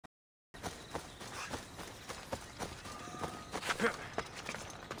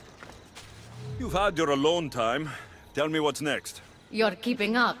You've had your alone time. Tell me what's next. You're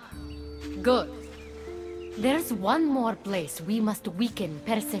keeping up. Good. There's one more place we must weaken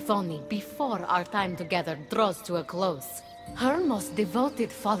Persephone before our time together draws to a close. Her most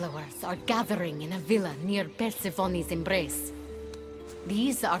devoted followers are gathering in a villa near Persephone's embrace.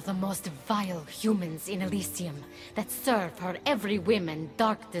 These are the most vile humans in Elysium that serve her every whim and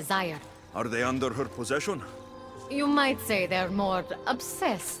dark desire. Are they under her possession? You might say they're more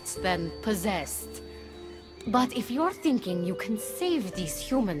obsessed than possessed. But if you're thinking you can save these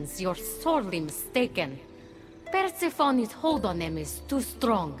humans, you're sorely mistaken. Persephone's hold on them is too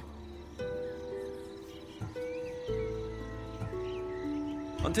strong.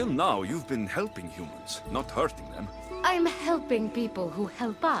 Until now, you've been helping humans, not hurting them. I'm helping people who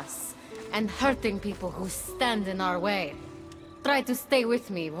help us, and hurting people who stand in our way. Try to stay with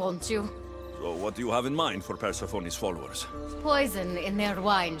me, won't you? So what do you have in mind for Persephone's followers? Poison in their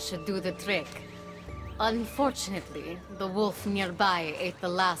wine should do the trick. Unfortunately, the wolf nearby ate the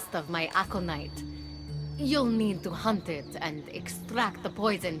last of my aconite. You'll need to hunt it and extract the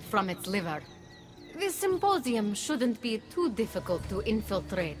poison from its liver. This symposium shouldn't be too difficult to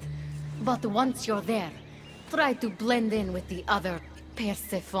infiltrate. But once you're there, try to blend in with the other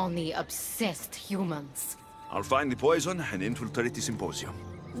Persephone-obsessed humans. I'll find the poison and infiltrate the symposium.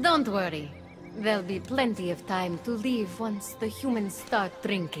 Don't worry. There'll be plenty of time to leave once the humans start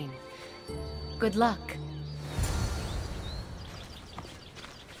drinking. Good luck.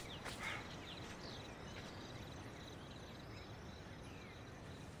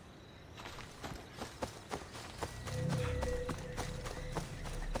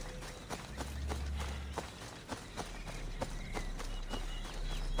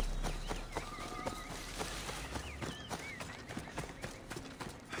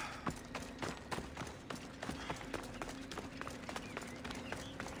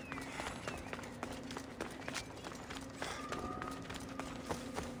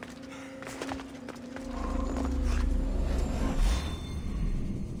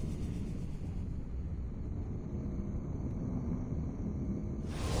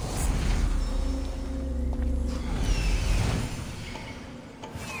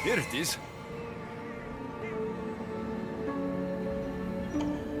 Here it is.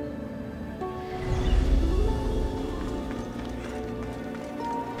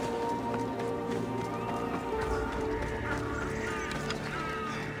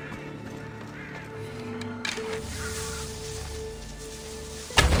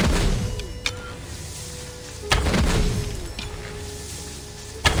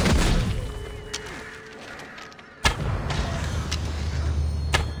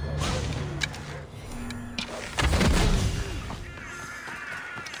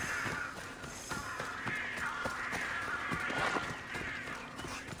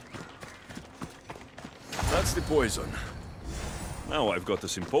 That's the poison. Now I've got a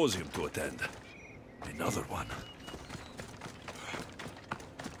symposium to attend. Another one.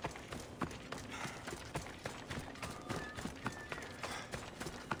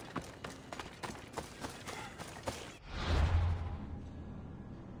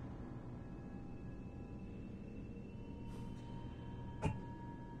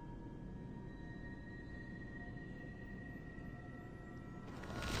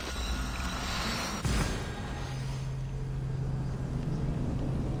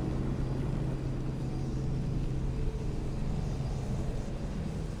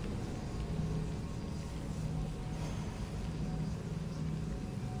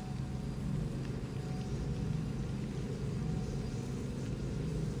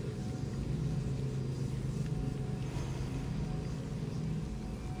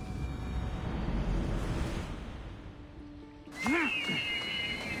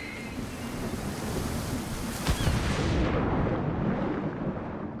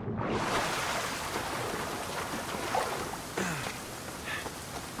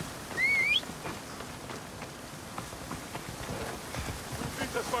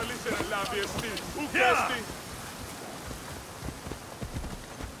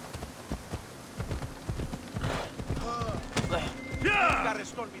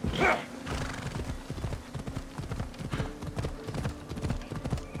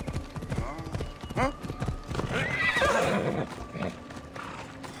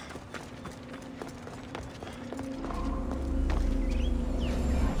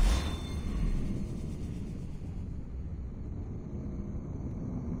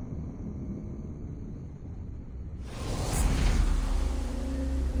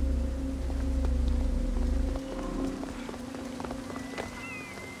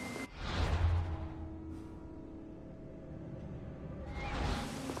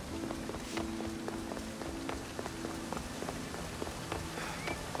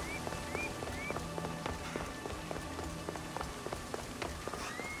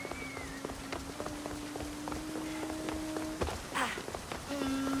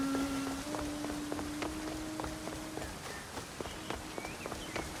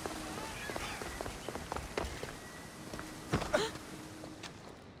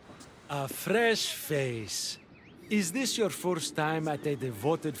 A fresh face. Is this your first time at a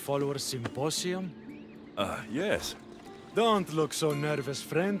devoted follower symposium? Yes. Don't look so nervous,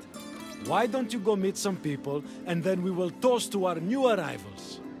 friend. Why don't you go meet some people, and then we will toast to our new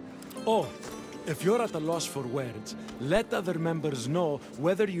arrivals? Oh, if you're at a loss for words, let other members know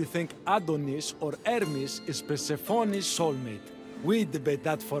whether you think Adonis or Hermes is Persephone's soulmate. We debate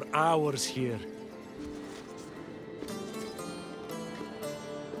that for hours here.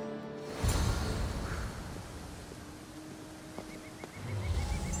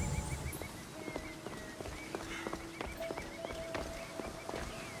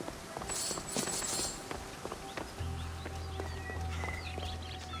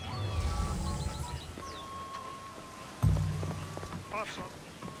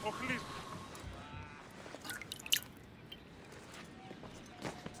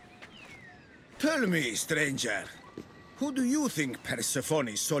 Tell me, stranger, who do you think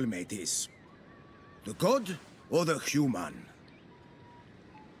Persephone's soulmate is? The god or the human?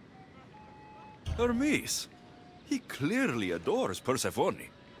 Hermes. He clearly adores Persephone.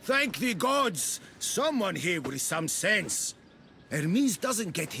 Thank the gods! Someone here with some sense. Hermes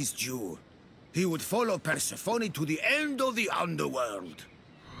doesn't get his due. He would follow Persephone to the end of the underworld.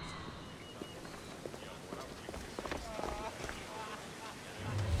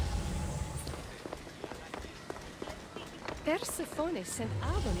 Persephone sent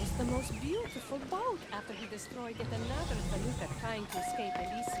Adonis the most beautiful boat after he destroyed yet another Venuta trying to escape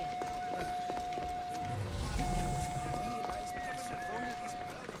Elysium.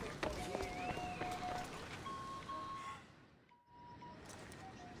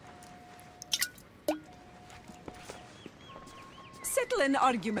 Settle an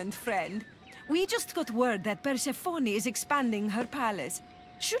argument, friend. We just got word that Persephone is expanding her palace.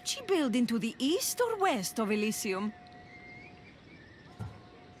 Should she build into the east or west of Elysium?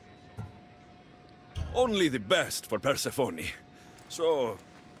 Only the best for Persephone. So,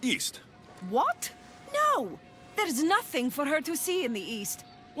 east. What? No! There's nothing for her to see in the east.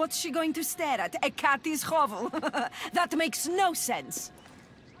 What's she going to stare at? A cat's hovel? That makes no sense.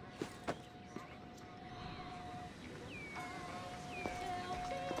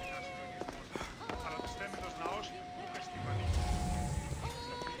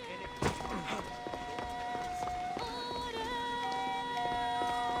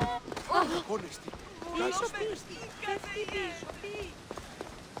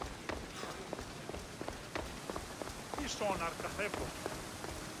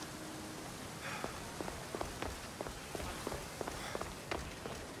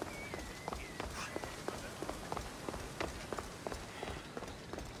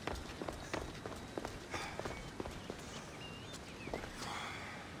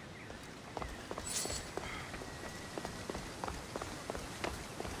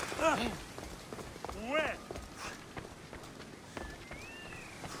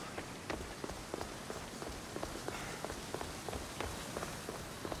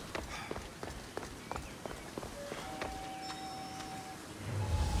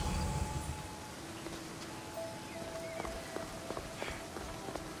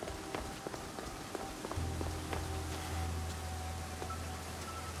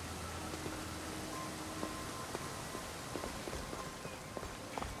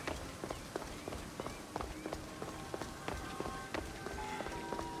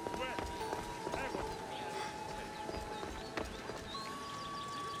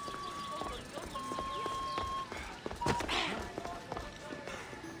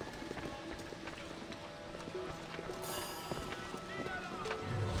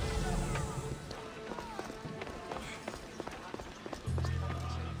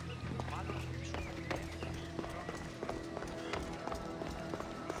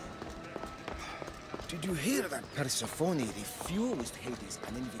 Did you hear that Persephone refused Hades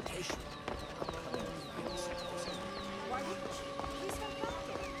an invitation? Why wouldn't she? He's her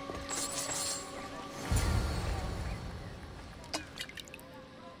captain.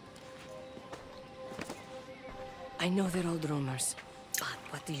 I know they're old rumors, but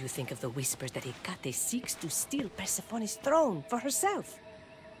what do you think of the whispers that Hecate seeks to steal Persephone's throne for herself?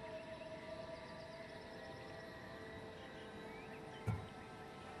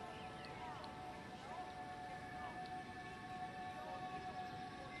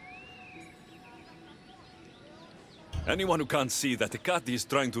 Anyone who can't see that Hecate is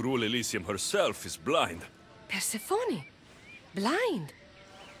trying to rule Elysium herself is blind. Persephone? Blind?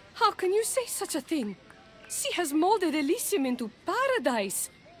 How can you say such a thing? She has molded Elysium into paradise.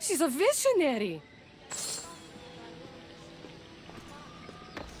 She's a visionary.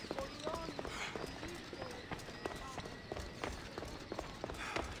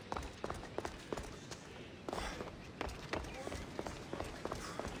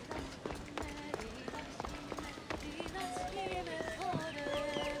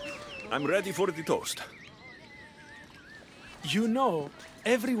 I'm ready for the toast. You know,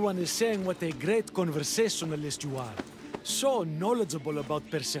 everyone is saying what a great conversationalist you are. So knowledgeable about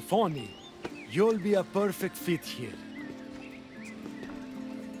Persephone. You'll be a perfect fit here.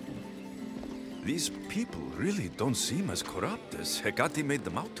 These people really don't seem as corrupt as Hecate made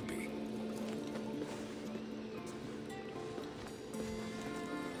them out to be.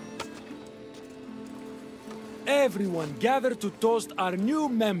 Everyone gather to toast our new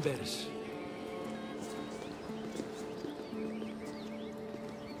members.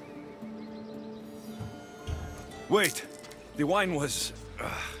 Wait, the wine was...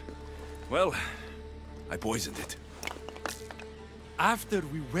 well, I poisoned it. After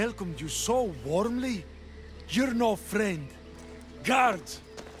we welcomed you so warmly, you're no friend. Guards!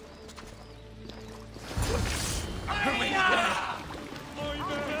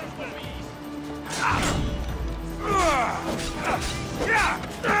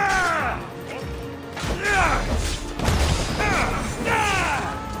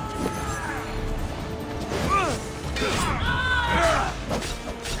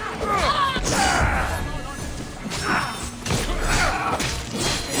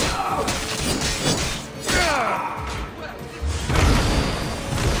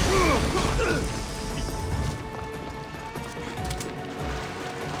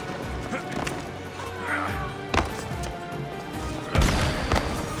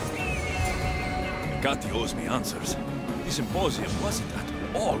 Hecate owes me answers. The symposium wasn't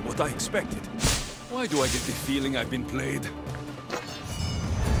at all what I expected. Why do I get the feeling I've been played?